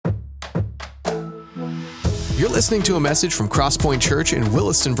You're listening to a message from Crosspoint Church in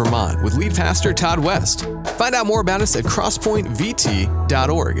Williston, Vermont with lead pastor Todd West. Find out more about us at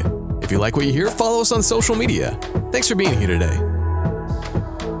crosspointvt.org. If you like what you hear, follow us on social media. Thanks for being here today.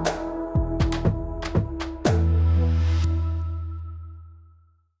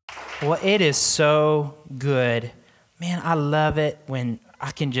 Well, it is so good. Man, I love it when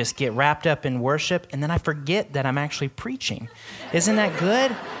I can just get wrapped up in worship and then I forget that I'm actually preaching. Isn't that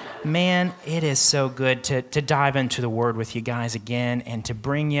good? Man, it is so good to dive into the Word with you guys again and to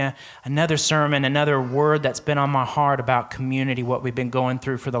bring you another sermon, another word that's been on my heart about community, what we've been going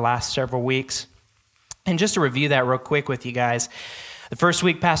through for the last several weeks. And just to review that real quick with you guys, the first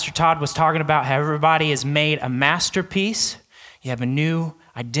week Pastor Todd was talking about how everybody is made a masterpiece. You have a new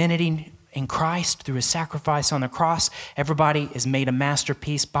identity in Christ through his sacrifice on the cross. Everybody is made a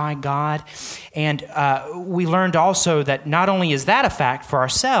masterpiece by God. And we learned also that not only is that a fact for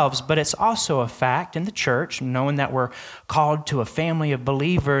ourselves, but it's also a fact in the church, knowing that we're called to a family of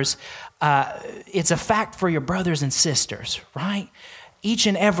believers. It's a fact for your brothers and sisters, right? Each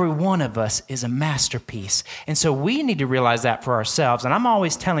and every one of us is a masterpiece. And so we need to realize that for ourselves. And I'm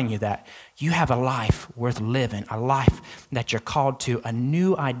always telling you that. You have a life worth living, a life that you're called to, a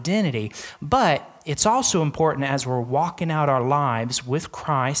new identity. But it's also important as we're walking out our lives with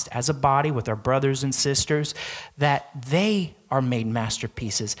Christ as a body, with our brothers and sisters, that they are made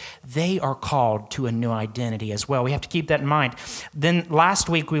masterpieces. They are called to a new identity as well. We have to keep that in mind. Then last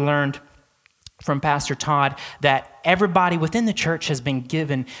week we learned from Pastor Todd that everybody within the church has been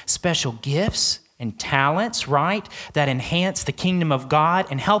given special gifts and talents, right, that enhance the kingdom of God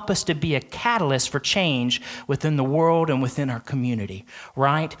and help us to be a catalyst for change within the world and within our community,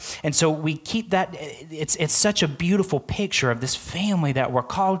 right? And so we keep that, it's such a beautiful picture of this family that we're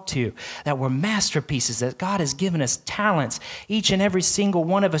called to, that we're masterpieces, that God has given us talents. Each and every single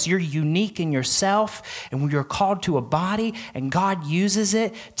one of us, you're unique in yourself, and we are called to a body, and God uses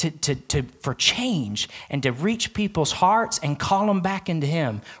it for change and to reach people's hearts and call them back into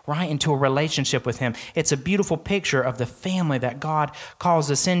Him, right, into a relationship with Him. It's a beautiful picture of the family that God calls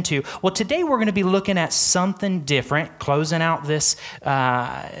us into. Well, today we're going to be looking at something different, closing out this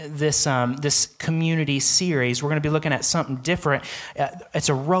community series. We're going to be looking at something different. It's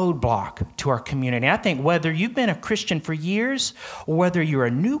a roadblock to our community. I think whether you've been a Christian for years or whether you're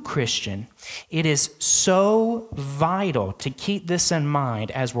a new Christian, it is so vital to keep this in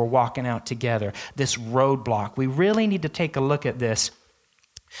mind as we're walking out together, this roadblock. We really need to take a look at this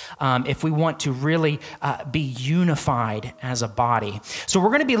if we want to really be unified as a body. So we're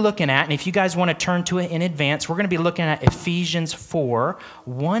going to be looking at, and if you guys want to turn to it in advance, we're going to be looking at Ephesians 4,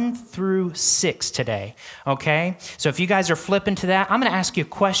 1 through 6 today, okay? So if you guys are flipping to that, I'm going to ask you a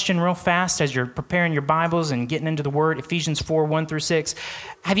question real fast as you're preparing your Bibles and getting into the Word, Ephesians 4, 1 through 6.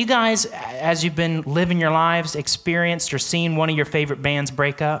 Have you guys, as you've been living your lives, experienced or seen one of your favorite bands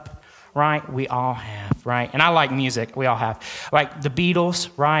break up? Right? We all have, right? And I like music. We all have. Like the Beatles,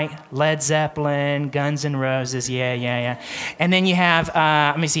 right? Led Zeppelin, Guns N' Roses, yeah. And then you have,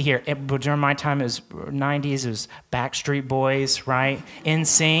 let me see here. During my time, it was 90s, it was Backstreet Boys, right?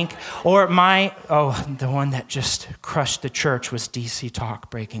 NSYNC. Or the one that just crushed the church was DC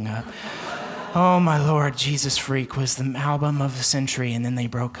Talk breaking up. Oh, my Lord, Jesus Freak was the album of the century, and then they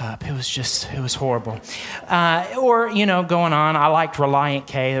broke up. It was horrible. Going on, I liked Relient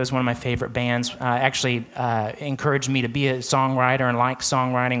K. That was one of my favorite bands. Actually encouraged me to be a songwriter and like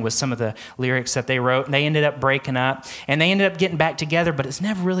songwriting with some of the lyrics that they wrote. And they ended up breaking up, and they ended up getting back together, but it's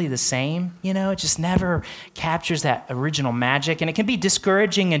never really the same. It just never captures that original magic, and it can be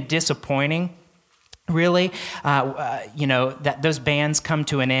discouraging and disappointing. Really, that those bands come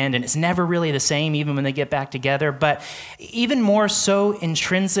to an end and it's never really the same even when they get back together, but even more so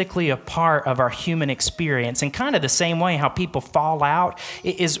intrinsically a part of our human experience, and kind of the same way how people fall out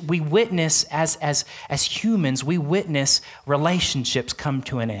is we witness as humans, we witness relationships come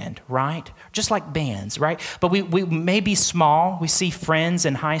to an end, right? Just like bands, right? But we may be small. We see friends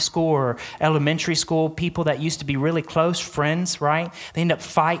in high school or elementary school, people that used to be really close friends, right? They end up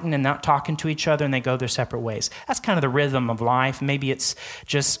fighting and not talking to each other, and they go their separate ways. That's kind of the rhythm of life. Maybe it's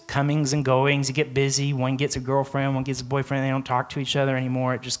just comings and goings. You get busy. One gets a girlfriend, one gets a boyfriend. They don't talk to each other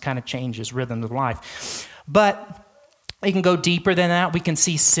anymore. It just kind of changes rhythm of life. But we can go deeper than that. We can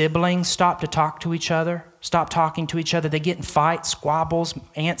see siblings stop to talk to each other, stop talking to each other. They get in fights, squabbles,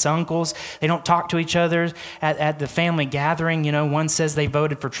 aunts, uncles. They don't talk to each other at the family gathering. One says they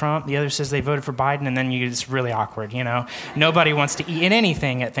voted for Trump, the other says they voted for Biden, and then it's really awkward, Nobody wants to eat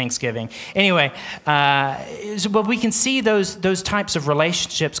anything at Thanksgiving. Anyway, but we can see those types of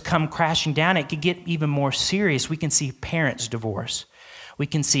relationships come crashing down. It could get even more serious. We can see parents divorce. We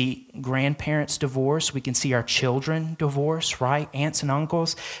can see grandparents divorce. We can see our children divorce, right? Aunts and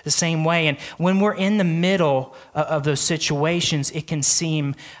uncles, the same way. And when we're in the middle of those situations, it can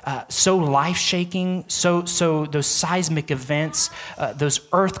seem so life-shaking, so those seismic events, those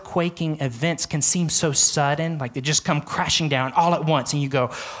earthquaking events can seem so sudden, like they just come crashing down all at once, and you go,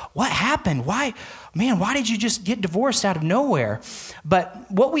 what happened? Why did you just get divorced out of nowhere?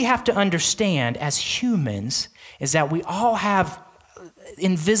 But what we have to understand as humans is that we all have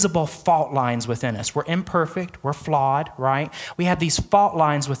invisible fault lines within us. We're imperfect, we're flawed, right? We have these fault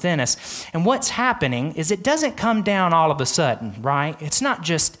lines within us. And what's happening is it doesn't come down all of a sudden, right? It's not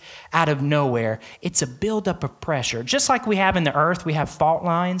just out of nowhere. It's a buildup of pressure. Just like we have in the earth, we have fault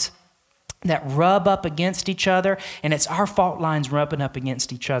lines that rub up against each other, and it's our fault lines rubbing up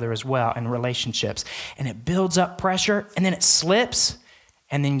against each other as well in relationships. And it builds up pressure, and then it slips,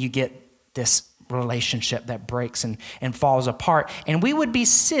 and then you get this relationship that breaks and falls apart. And we would be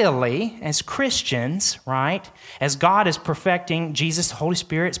silly as Christians, right? As God is perfecting, Jesus, the Holy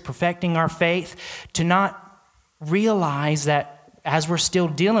Spirit is perfecting our faith, to not realize that as we're still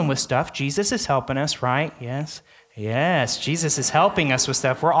dealing with stuff, Jesus is helping us, right? Yes, Jesus is helping us with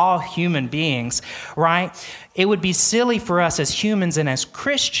stuff. We're all human beings, right? It would be silly for us as humans and as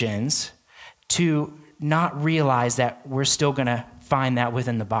Christians to not realize that we're still going to find that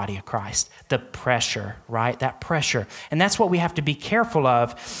within the body of Christ. The pressure, right? That pressure. And that's what we have to be careful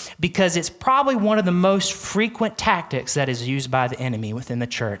of, because it's probably one of the most frequent tactics that is used by the enemy within the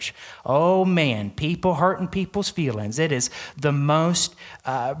church. Oh man, people hurting people's feelings. It is the most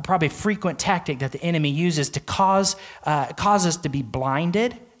probably frequent tactic that the enemy uses to cause us to be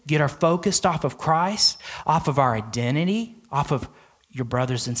blinded, get our focus off of Christ, off of our identity, off of your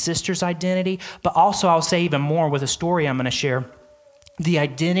brothers and sisters' identity. But also, I'll say even more with a story I'm going to share, the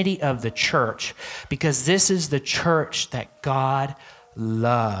identity of the church, because this is the church that God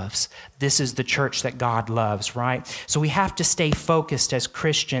loves. This is the church that God loves, right? So we have to stay focused as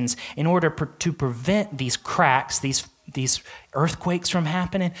Christians in order to prevent these cracks, these earthquakes from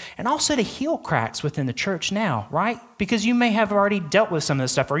happening, and also to heal cracks within the church now, right? Because you may have already dealt with some of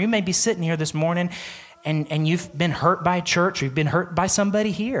this stuff, or you may be sitting here this morning and you've been hurt by a church, or you've been hurt by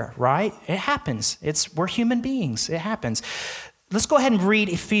somebody here, right? It happens. We're human beings. It happens. Let's go ahead and read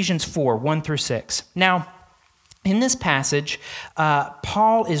Ephesians 4, 1-6. Now, in this passage,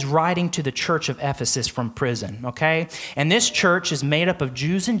 Paul is writing to the church of Ephesus from prison, okay? And this church is made up of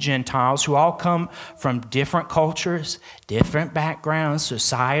Jews and Gentiles who all come from different cultures, different backgrounds,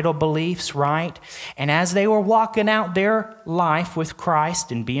 societal beliefs, right? And as they were walking out their life with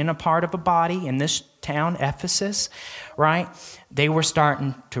Christ and being a part of a body in this town, Ephesus, right? They were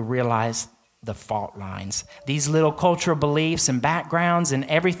starting to realize the fault lines, these little cultural beliefs and backgrounds and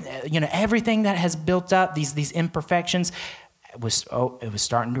everything that has built up, these imperfections, it was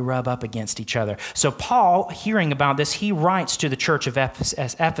starting to rub up against each other. So Paul, hearing about this, he writes to the church of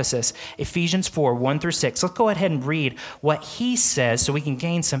Ephesus, Ephesians 4, 1-6. Let's go ahead and read what he says so we can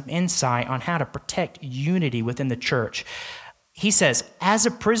gain some insight on how to protect unity within the church. He says, "As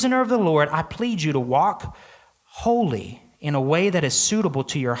a prisoner of the Lord, I plead you to walk holy in a way that is suitable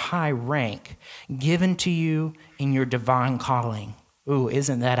to your high rank given to you in your divine calling." Ooh,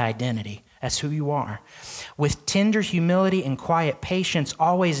 isn't that identity? That's who you are. "With tender humility and quiet patience,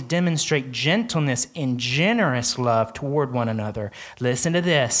 always demonstrate gentleness and generous love toward one another." Listen to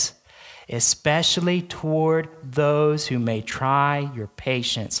this. "Especially toward those who may try your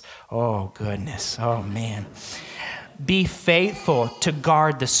patience." Oh, goodness. Oh, man. "Be faithful to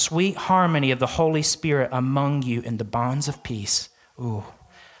guard the sweet harmony of the Holy Spirit among you in the bonds of peace." Ooh,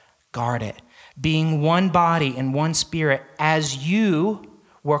 guard it. "Being one body and one spirit, as you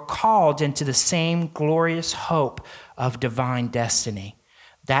were called into the same glorious hope of divine destiny."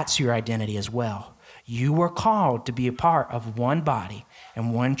 That's your identity as well. You were called to be a part of one body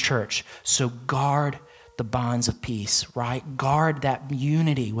and one church. So guard the bonds of peace, right? Guard that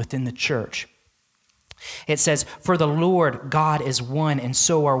unity within the church. It says, "For the Lord God is one, and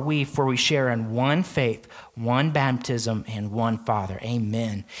so are we, for we share in one faith, one baptism, and one Father."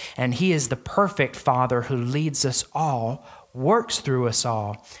 Amen. "And he is the perfect Father who leads us all, works through us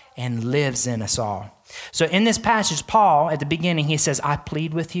all, and lives in us all." So in this passage, Paul, at the beginning, he says, "I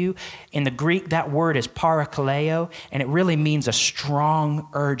plead with you." In the Greek, that word is parakaleo, and it really means a strong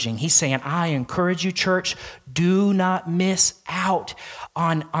urging. He's saying, I encourage you, church, do not miss out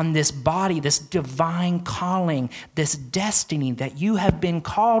on this body, this divine calling, this destiny that you have been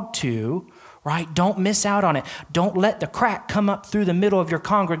called to, right? Don't miss out on it. Don't let the crack come up through the middle of your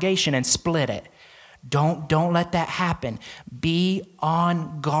congregation and split it. Don't let that happen. Be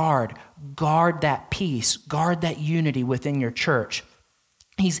on guard. Guard that peace. Guard that unity within your church.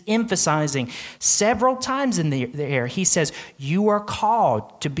 He's emphasizing several times in there. He says, you are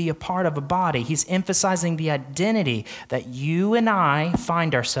called to be a part of a body. He's emphasizing the identity that you and I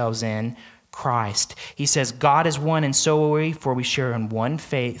find ourselves in Christ. He says, God is one and so are we, for we share in one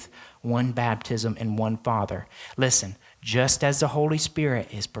faith, one baptism, and one Father. Listen, just as the Holy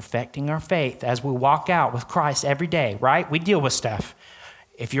Spirit is perfecting our faith as we walk out with Christ every day, right? We deal with stuff.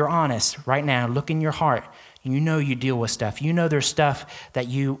 If you're honest right now, look in your heart. You know you deal with stuff. You know there's stuff that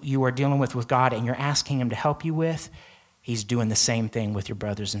you are dealing with God and you're asking him to help you with. He's doing the same thing with your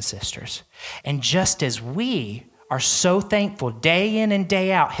brothers and sisters. And just as we are so thankful day in and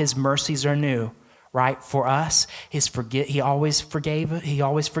day out, his mercies are new, right? For us, he always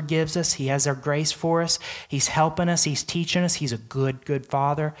forgives us. He has our grace for us. He's helping us. He's teaching us. He's a good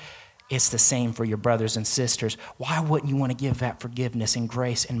Father. It's the same for your brothers and sisters. Why wouldn't you want to give that forgiveness and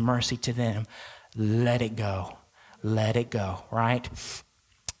grace and mercy to them? Let it go. Let it go, right?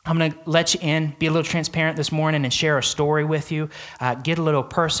 I'm going to let you in, be a little transparent this morning and share a story with you. Get a little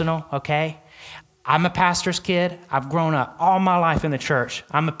personal, okay? I'm a pastor's kid. I've grown up all my life in the church.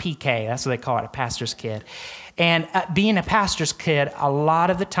 I'm a PK. That's what they call it, a pastor's kid. And being a pastor's kid, a lot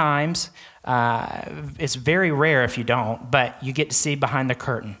of the times, it's very rare if you don't, but you get to see behind the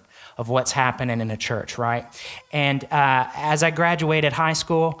curtain of what's happening in a church, right? And as I graduated high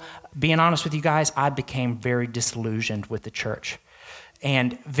school, being honest with you guys, I became very disillusioned with the church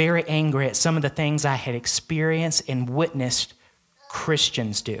and very angry at some of the things I had experienced and witnessed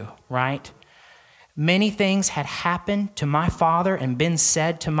Christians do, right? Many things had happened to my father and been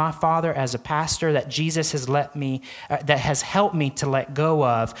said to my father as a pastor that Jesus has that has helped me to let go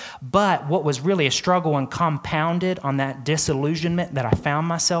of. But what was really a struggle and compounded on that disillusionment that I found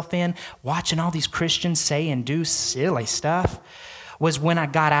myself in, watching all these Christians say and do silly stuff, was when I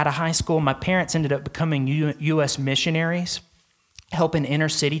got out of high school. My parents ended up becoming U.S. missionaries, helping inner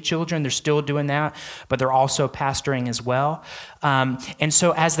city children. They're still doing that, but they're also pastoring as well. And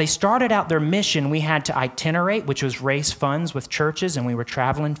so as they started out their mission, we had to itinerate, which was raise funds with churches, and we were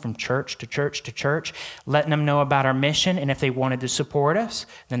traveling from church to church to church, letting them know about our mission, and if they wanted to support us,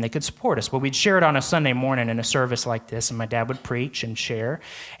 then they could support us. Well, we'd share it on a Sunday morning in a service like this, and my dad would preach and share,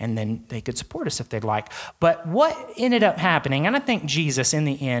 and then they could support us if they'd like. But what ended up happening, and I think Jesus in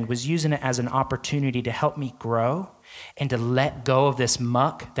the end was using it as an opportunity to help me grow and to let go of this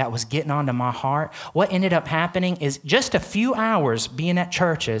muck that was getting onto my heart. What ended up happening is just a few hours being at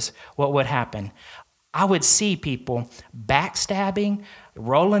churches, what would happen? I would see people backstabbing,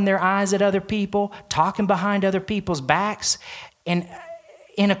 rolling their eyes at other people, talking behind other people's backs. And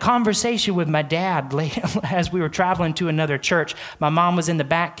in a conversation with my dad as we were traveling to another church, my mom was in the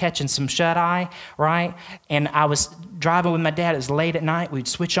back catching some shut-eye, right? And I was driving with my dad. It was late at night. We'd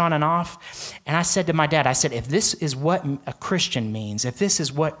switch on and off. And I said to my dad, I said, if this is what a Christian means, if this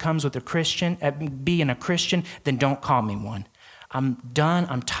is what comes with a Christian, being a Christian, then don't call me one. I'm done.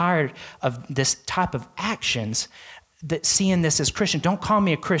 I'm tired of this type of actions, that seeing this as Christian. Don't call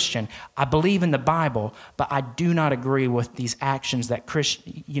me a Christian. I believe in the Bible, but I do not agree with these actions that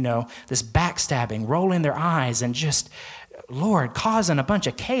this backstabbing, rolling their eyes, and just, Lord, causing a bunch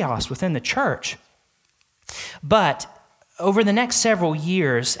of chaos within the church. But over the next several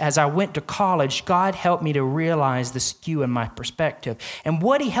years, as I went to college, God helped me to realize the skew in my perspective. And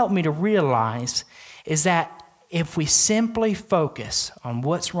what he helped me to realize is that if we simply focus on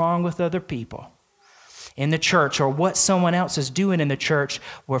what's wrong with other people in the church or what someone else is doing in the church,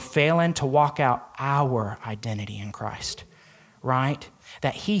 we're failing to walk out our identity in Christ, right?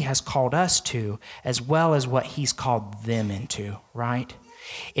 That he has called us to, as well as what he's called them into, right?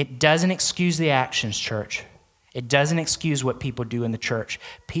 It doesn't excuse the actions, church. It doesn't excuse what people do in the church.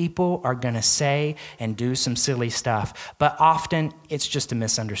 People are going to say and do some silly stuff, but often it's just a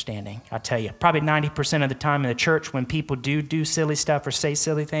misunderstanding. I'll tell you, probably 90% of the time in the church when people do silly stuff or say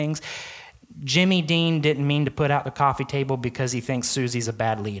silly things, Jimmy Dean didn't mean to put out the coffee table because he thinks Susie's a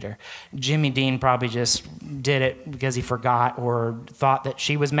bad leader. Jimmy Dean probably just did it because he forgot or thought that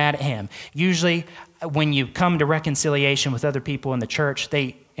she was mad at him. Usually when you come to reconciliation with other people in the church,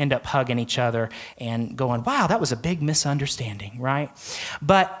 they end up hugging each other and going, wow, that was a big misunderstanding, right?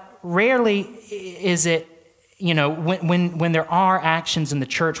 But rarely is it, when there are actions in the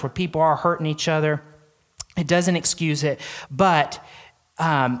church where people are hurting each other, it doesn't excuse it, but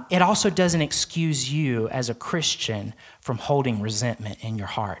it also doesn't excuse you as a Christian from holding resentment in your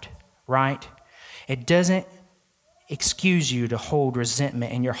heart, right? It doesn't excuse you to hold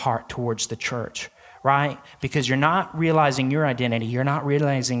resentment in your heart towards the church, right? Because you're not realizing your identity, you're not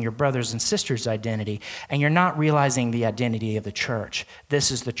realizing your brothers and sisters' identity, and you're not realizing the identity of the church. This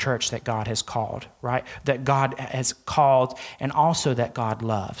is the church that God has called, right? That God has called and also that God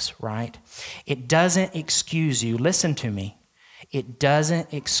loves, right? It doesn't excuse you, listen to me, it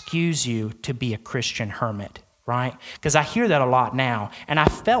doesn't excuse you to be a Christian hermit, right? Because I hear that a lot now, and I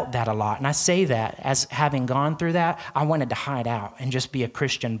felt that a lot, and I say that as having gone through that, I wanted to hide out and just be a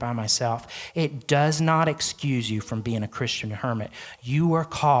Christian by myself. It does not excuse you from being a Christian hermit. You are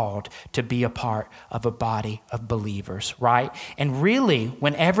called to be a part of a body of believers, right? And really,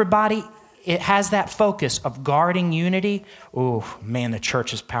 when everybody it has that focus of guarding unity, oh man, the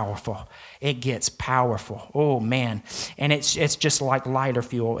church is powerful. It gets powerful. Oh man, and it's just like lighter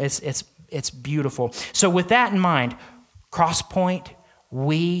fuel. It's beautiful. So with that in mind, Crosspoint,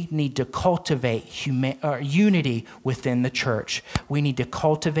 we need to cultivate unity within the church. We need to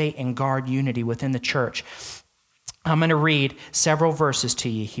cultivate and guard unity within the church. I'm going to read several verses to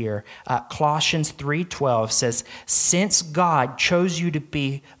you here. Colossians 3:12 says, "Since God chose you to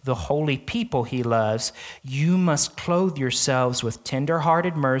be the holy people he loves, you must clothe yourselves with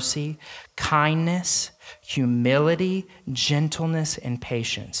tender-hearted mercy, kindness, humility, gentleness, and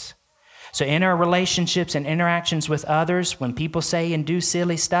patience." So in our relationships and interactions with others, when people say and do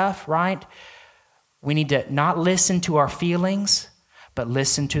silly stuff, right, we need to not listen to our feelings, but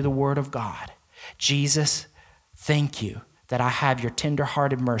listen to the word of God. Jesus, thank you that I have your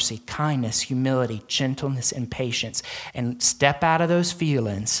tender-hearted mercy, kindness, humility, gentleness, and patience. And step out of those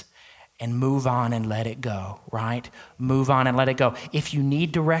feelings and move on and let it go, right? Move on and let it go. If you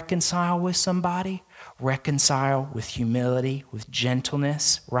need to reconcile with somebody, reconcile with humility, with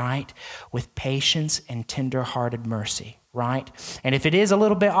gentleness, right? With patience and tender-hearted mercy, right? And if it is a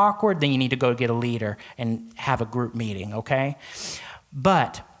little bit awkward, then you need to go get a leader and have a group meeting, okay?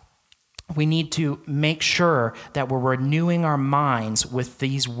 But we need to make sure that we're renewing our minds with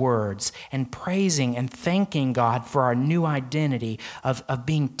these words and praising and thanking God for our new identity of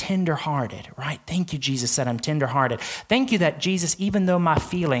being tenderhearted, right? Thank you, Jesus, that I'm tenderhearted. Thank you that, Jesus, even though my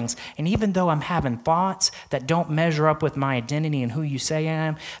feelings and even though I'm having thoughts that don't measure up with my identity and who you say I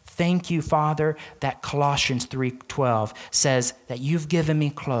am, thank you, Father, that Colossians 3:12 says that you've given me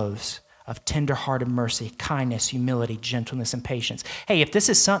clothes of tender-hearted mercy, kindness, humility, gentleness, and patience. Hey, if this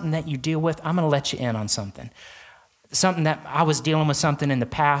is something that you deal with, I'm going to let you in on something. Something that I was dealing with something in the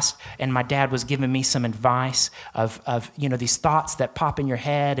past, and my dad was giving me some advice of these thoughts that pop in your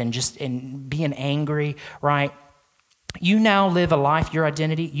head and being angry, right? You now live a life, your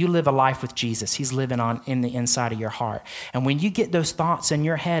identity, you live a life with Jesus. He's living in the inside of your heart. And when you get those thoughts in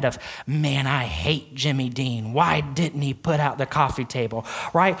your head of, man, I hate Jimmy Dean. Why didn't he put out the coffee table,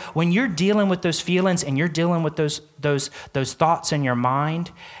 right? When you're dealing with those feelings and you're dealing with those thoughts in your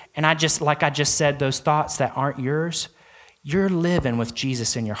mind, and I just said, those thoughts that aren't yours, you're living with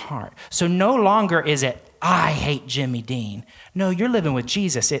Jesus in your heart. So no longer is it, I hate Jimmy Dean. No, you're living with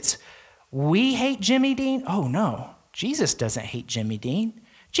Jesus. It's, we hate Jimmy Dean? Oh, no. Jesus doesn't hate Jimmy Dean.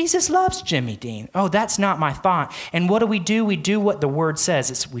 Jesus loves Jimmy Dean. Oh, that's not my thought. And what do? We do what the word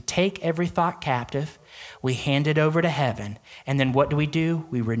says. We take every thought captive, we hand it over to heaven, and then what do?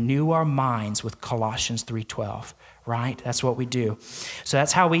 We renew our minds with Colossians 3:12, right? That's what we do. So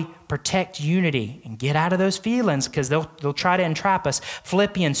that's how we protect unity and get out of those feelings, because they'll try to entrap us.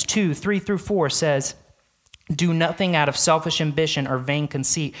 Philippians 2:3-4 says, "Do nothing out of selfish ambition or vain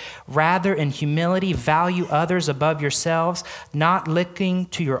conceit. Rather, in humility, value others above yourselves, not looking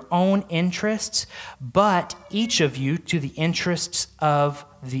to your own interests, but each of you to the interests of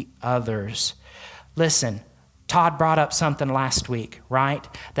the others." Listen, Todd brought up something last week, right?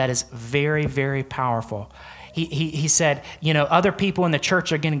 That is very, very powerful. He said, other people in the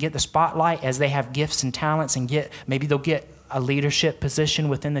church are going to get the spotlight as they have gifts and talents and maybe they'll get a leadership position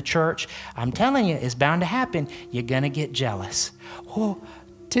within the church. I'm telling you, it's bound to happen. You're going to get jealous. Well,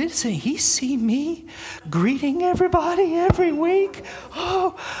 didn't he see me greeting everybody every week?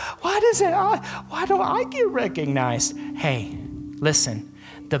 Oh, why don't I get recognized? Hey, listen.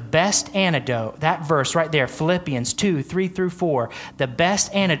 The best antidote, that verse right there, Philippians 2:3-4, the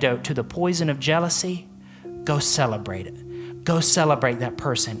best antidote to the poison of jealousy, go celebrate it. Go celebrate that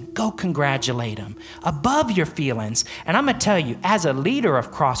person. Go congratulate them above your feelings. And I'm going to tell you, as a leader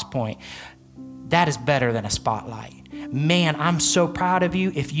of Crosspoint, that is better than a spotlight. Man, I'm so proud of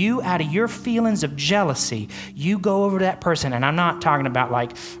you. If you, out of your feelings of jealousy, you go over to that person, and I'm not talking about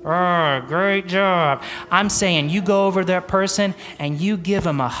like, oh, great job. I'm saying you go over to that person and you give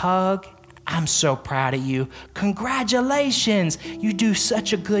them a hug. I'm so proud of you. Congratulations. You do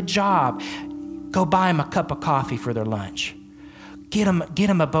such a good job. Go buy them a cup of coffee for their lunch. get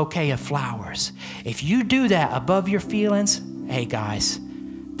them a bouquet of flowers. If you do that above your feelings, hey guys,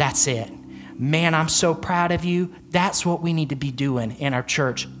 that's it. Man, I'm so proud of you. That's what we need to be doing in our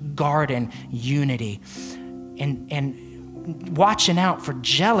church. Garden unity. And watching out for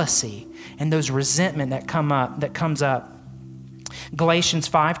jealousy and those resentment that comes up. Galatians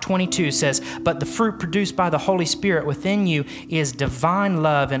 5:22 says, but the fruit produced by the Holy Spirit within you is divine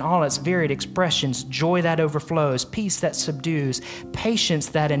love in all its varied expressions, joy that overflows, peace that subdues, patience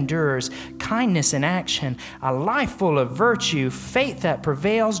that endures, kindness in action, a life full of virtue, faith that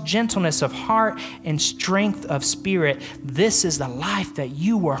prevails, gentleness of heart, and strength of spirit. This is the life that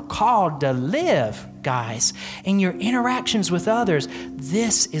you were called to live, guys. In your interactions with others,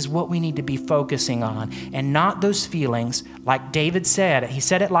 this is what we need to be focusing on, and not those feelings. Like David said, he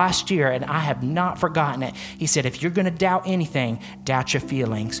said it last year, and I have not forgotten it. He said, if you're going to doubt anything, doubt your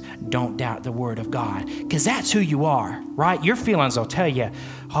feelings. Don't doubt the word of God, because that's who you are, right? Your feelings will tell you,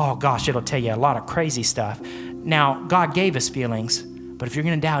 oh gosh, it'll tell you a lot of crazy stuff. Now, God gave us feelings, but if you're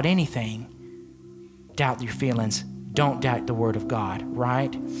going to doubt anything, doubt your feelings. Don't doubt the word of God, right?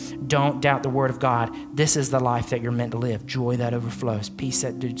 Don't doubt the word of God. This is the life that you're meant to live. Joy that overflows, peace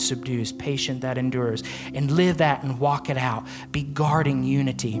that subdues, patience that endures, and live that and walk it out. Be guarding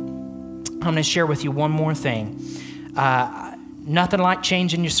unity. I'm going to share with you one more thing. Nothing like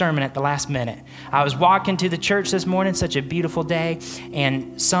changing your sermon at the last minute. I was walking to the church this morning, such a beautiful day,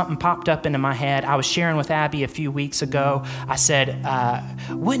 and something popped up into my head. I was sharing with Abby a few weeks ago. I said,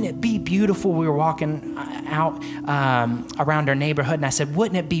 wouldn't it be beautiful? We were walking out around our neighborhood, and I said,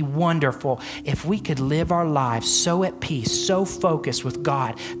 wouldn't it be wonderful if we could live our lives so at peace, so focused with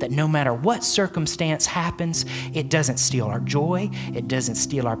God, that no matter what circumstance happens, it doesn't steal our joy, it doesn't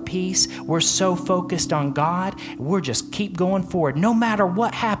steal our peace. We're so focused on God, we're just keep going forward. No matter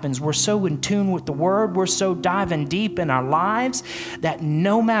what happens, we're so in tune with the word, we're so diving deep in our lives that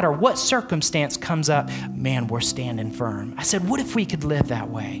no matter what circumstance comes up, man, we're standing firm. I said, what if we could live that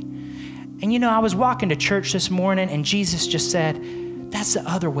way? And you know, I was walking to church this morning, and Jesus just said, that's the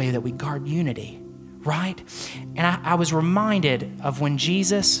other way that we guard unity, right? And I was reminded of when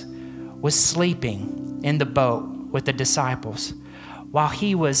Jesus was sleeping in the boat with the disciples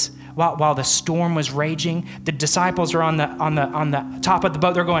while the storm was raging. The disciples are on the top of the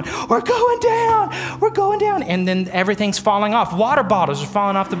boat. They're going, we're going down. And then everything's falling off. Water bottles are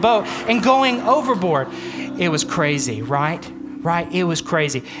falling off the boat and going overboard. It was crazy, right? It was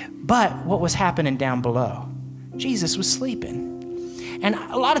crazy. But what was happening down below? Jesus was sleeping. And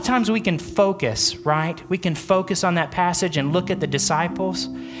a lot of times we can focus, right? We can focus on that passage and look at the disciples,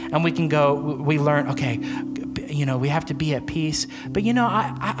 and we learn, okay, you know, we have to be at peace. But you know,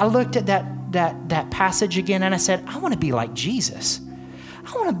 I looked at that passage again, and I said, I want to be like Jesus.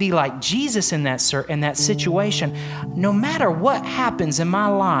 I want to be like Jesus in that situation. No matter what happens in my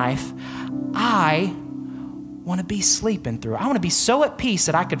life, I want to be sleeping through. I want to be so at peace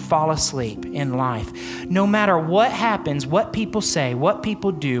that I could fall asleep in life. No matter what happens, what people say, what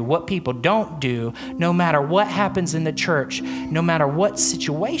people do, what people don't do, no matter what happens in the church, no matter what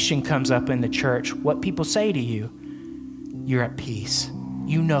situation comes up in the church, what people say to you, you're at peace.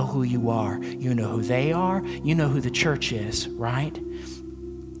 You know who you are. You know who they are. You know who the church is, right?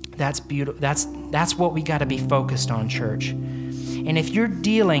 That's beautiful. That's what we got to be focused on, church. And if you're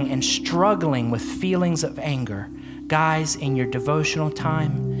dealing and struggling with feelings of anger, guys, in your devotional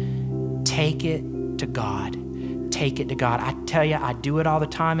time, take it to God. Take it to God. I tell you, I do it all the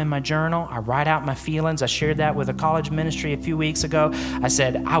time in my journal. I write out my feelings. I shared that with a college ministry a few weeks ago. I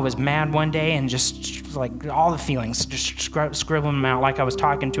said I was mad one day and just like all the feelings, just scribbling them out like I was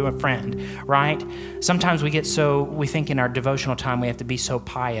talking to a friend, right? Sometimes we think in our devotional time we have to be so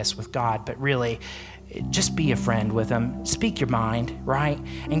pious with God, but really, just be a friend with him. Speak your mind, right?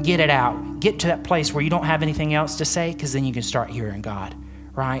 And get it out. Get to that place where you don't have anything else to say, because then you can start hearing God,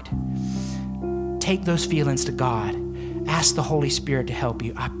 right? Take those feelings to God. Ask the Holy Spirit to help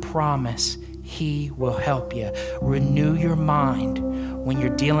you. I promise he will help you. Renew your mind when you're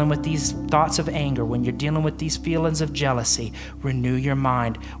dealing with these thoughts of anger, when you're dealing with these feelings of jealousy. Renew your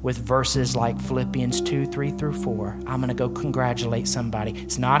mind with verses like Philippians 2:3-4. I'm going to go congratulate somebody.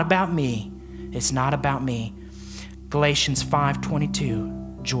 It's not about me. It's not about me. Galatians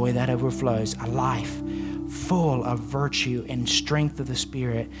 5:22, joy that overflows, a life full of virtue and strength of the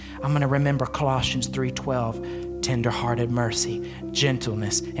Spirit. I'm going to remember Colossians 3:12, tender-hearted mercy,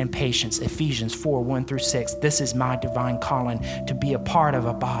 gentleness, and patience. Ephesians 4:1-6. This is my divine calling, to be a part of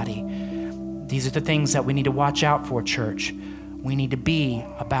a body. These are the things that we need to watch out for, church. We need to be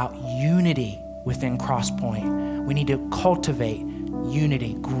about unity within Crosspoint. We need to cultivate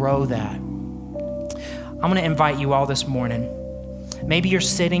unity, grow that. I'm going to invite you all this morning Maybe you're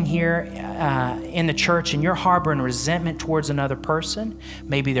sitting here in the church and you're harboring resentment towards another person.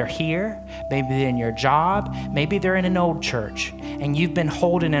 Maybe they're here, maybe they're in your job, maybe they're in an old church, and you've been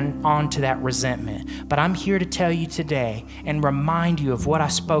holding on to that resentment. But I'm here to tell you today and remind you of what I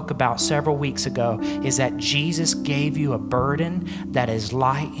spoke about several weeks ago, is that Jesus gave you a burden that is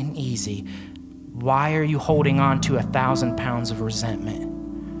light and easy. Why are you holding on to 1,000 pounds of resentment?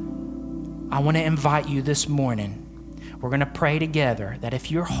 I want to invite you this morning. We're going to pray together that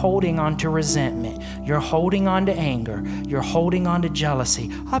if you're holding on to resentment, you're holding on to anger, you're holding on to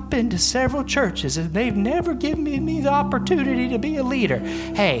jealousy. I've been to several churches and they've never given me the opportunity to be a leader.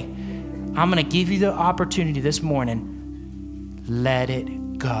 Hey, I'm going to give you the opportunity this morning. Let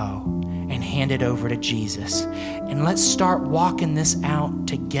it go and hand it over to Jesus. And let's start walking this out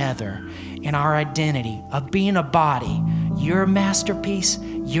together in our identity of being a body. You're a masterpiece.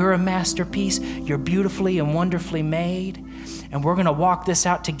 You're a masterpiece. You're beautifully and wonderfully made. And we're going to walk this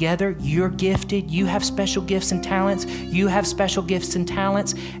out together. You're gifted. You have special gifts and talents. You have special gifts and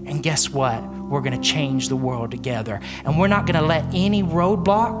talents. And guess what? We're going to change the world together. And we're not going to let any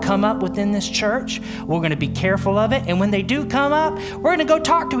roadblock come up within this church. We're going to be careful of it. And when they do come up, we're going to go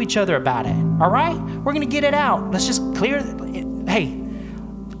talk to each other about it. All right? We're going to get it out. Let's just clear it. Hey,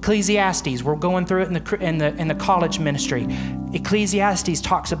 Ecclesiastes, we're going through it in the college ministry. Ecclesiastes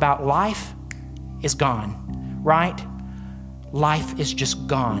talks about life is gone, right? Life is just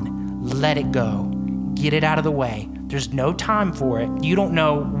gone. Let it go. Get it out of the way. There's no time for it. You don't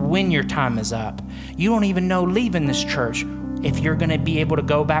know when your time is up. You don't even know leaving this church if you're going to be able to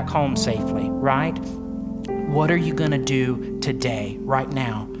go back home safely, right? What are you going to do today, right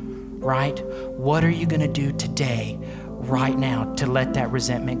now, right? What are you going to do today, right now, to let that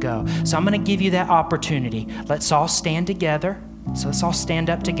resentment go? So I'm going to give you that opportunity. Let's all stand together. So let's all stand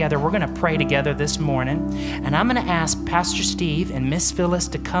up together. We're going to pray together this morning. And I'm going to ask Pastor Steve and Miss Phyllis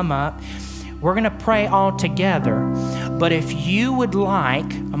to come up. We're going to pray all together. But if you would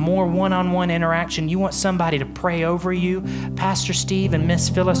like a more one-on-one interaction, you want somebody to pray over you, Pastor Steve and Miss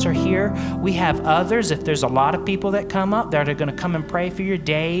Phyllis are here. We have others. If there's a lot of people that come up that are going to come and pray for you,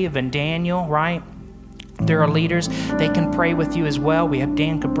 Dave and Daniel, right? There are leaders. They can pray with you as well. We have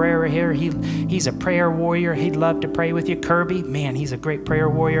Dan Cabrera here. He's a prayer warrior. He'd love to pray with you. Kirby, man, he's a great prayer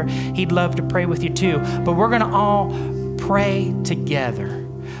warrior. He'd love to pray with you too. But we're going to all pray together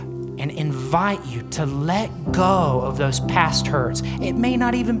and invite you to let go of those past hurts. It may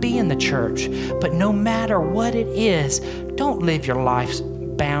not even be in the church, but no matter what it is, don't live your life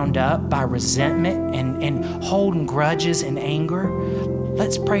bound up by resentment and holding grudges and anger.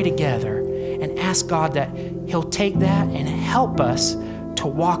 Let's pray together and ask God that He'll take that and help us to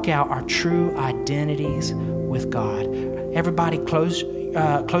walk out our true identities with God. Everybody close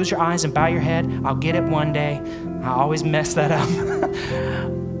your eyes and bow your head. I'll get it one day. I always mess that up.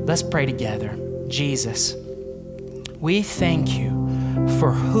 Let's pray together. Jesus, we thank you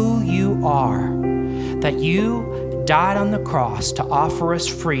for who you are, that you died on the cross to offer us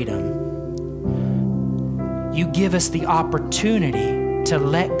freedom. You give us the opportunity to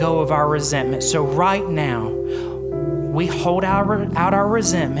let go of our resentment. So right now, we hold out our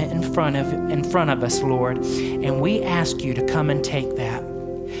resentment in front of us, Lord, and we ask you to come and take that.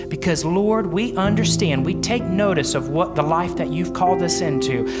 Because, Lord, we understand, we take notice of what the life that you've called us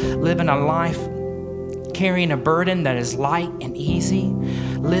into, living a life carrying a burden that is light and easy,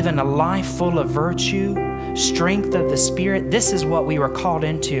 living a life full of virtue, strength of the Spirit. This is what we were called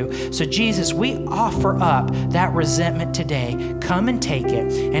into. So, Jesus, we offer up that resentment today. Come and take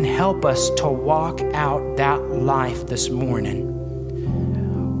it and help us to walk out that life this morning.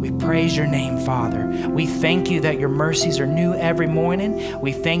 We praise your name, Father. We thank you that your mercies are new every morning.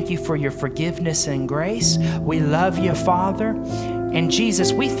 We thank you for your forgiveness and grace. We love you, Father. And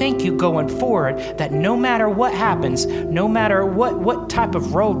Jesus, we thank you going forward that no matter what happens, no matter what type of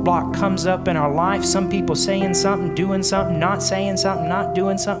roadblock comes up in our life, some people saying something, doing something, not saying something, not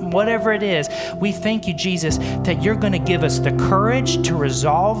doing something, whatever it is, we thank you, Jesus, that you're going to give us the courage to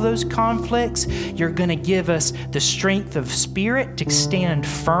resolve those conflicts. You're going to give us the strength of spirit to stand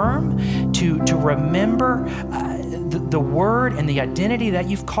firm, to remember the word and the identity that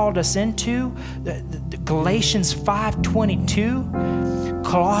you've called us into. The Galatians 5:22,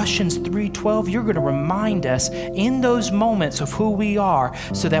 Colossians 3:12, you're going to remind us in those moments of who we are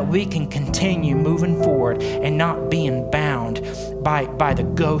so that we can continue moving forward and not being bound by the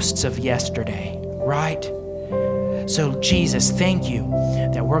ghosts of yesterday, right? So Jesus, thank you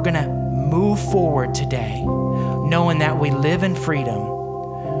that we're going to move forward today knowing that we live in freedom.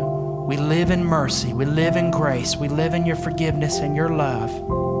 We live in mercy. We live in grace. We live in your forgiveness and your love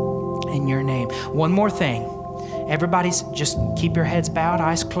in your name. One more thing. Everybody's just keep your heads bowed,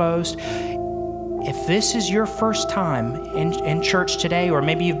 eyes closed. If this is your first time in church today, or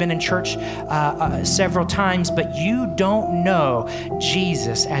maybe you've been in church several times, but you don't know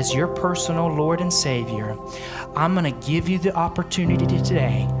Jesus as your personal Lord and Savior, I'm going to give you the opportunity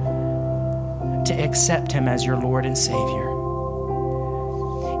today to accept Him as your Lord and Savior.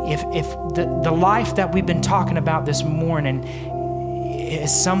 If the life that we've been talking about this morning is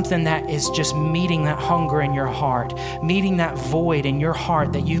something that is just meeting that hunger in your heart, meeting that void in your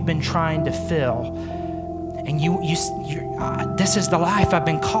heart that you've been trying to fill, and this is the life I've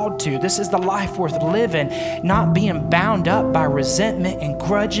been called to. This is the life worth living, not being bound up by resentment and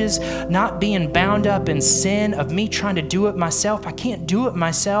grudges, not being bound up in sin of me trying to do it myself. I can't do it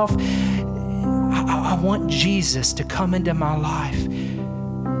myself. I want Jesus to come into my life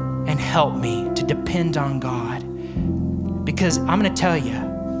and help me to depend on God. Because I'm going to tell you,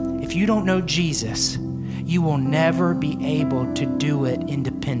 if you don't know Jesus, you will never be able to do it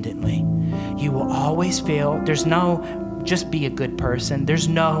independently. You will always fail. There's no, just be a good person. There's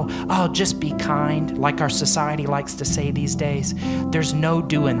no, oh, just be kind, like our society likes to say these days. There's no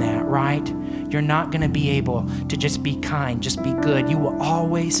doing that, right? You're not going to be able to just be kind, just be good. You will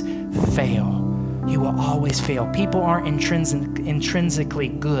always fail. You will always fail. People aren't intrinsically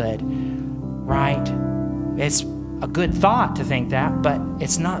good, right? It's a good thought to think that, but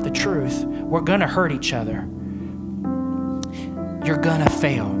it's not the truth. We're going to hurt each other. You're going to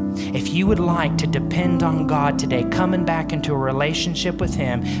fail. If you would like to depend on God today, coming back into a relationship with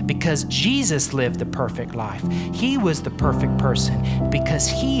Him, because Jesus lived the perfect life. He was the perfect person because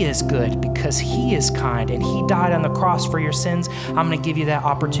He is good, because He is kind, and He died on the cross for your sins. I'm going to give you that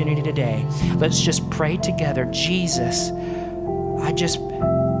opportunity today. Let's just pray together. Jesus, I just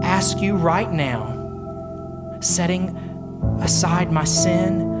ask you right now, setting aside my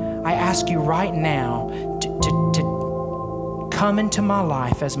sin, I ask you right now to come into my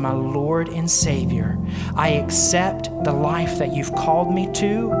life as my Lord and Savior. I accept the life that you've called me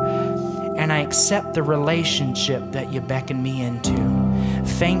to, and I accept the relationship that you beckon me into.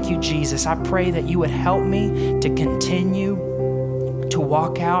 Thank you, Jesus. I pray that you would help me to continue to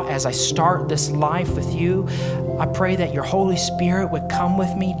walk out as I start this life with you. I pray that your Holy Spirit would come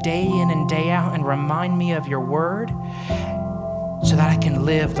with me day in and day out and remind me of your word so that I can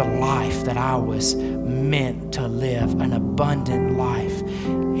live the life that I was meant to live, an abundant life.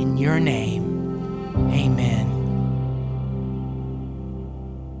 In your name, amen.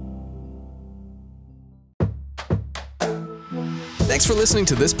 Thanks for listening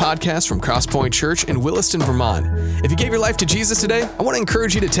to this podcast from Crosspoint Church in Williston, Vermont. If you gave your life to Jesus today, I want to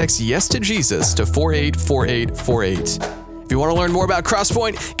encourage you to text yes to Jesus to 484848. If you want to learn more about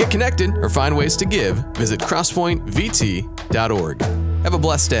Crosspoint, get connected, or find ways to give, visit crosspointvt.org. Have a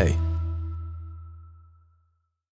blessed day.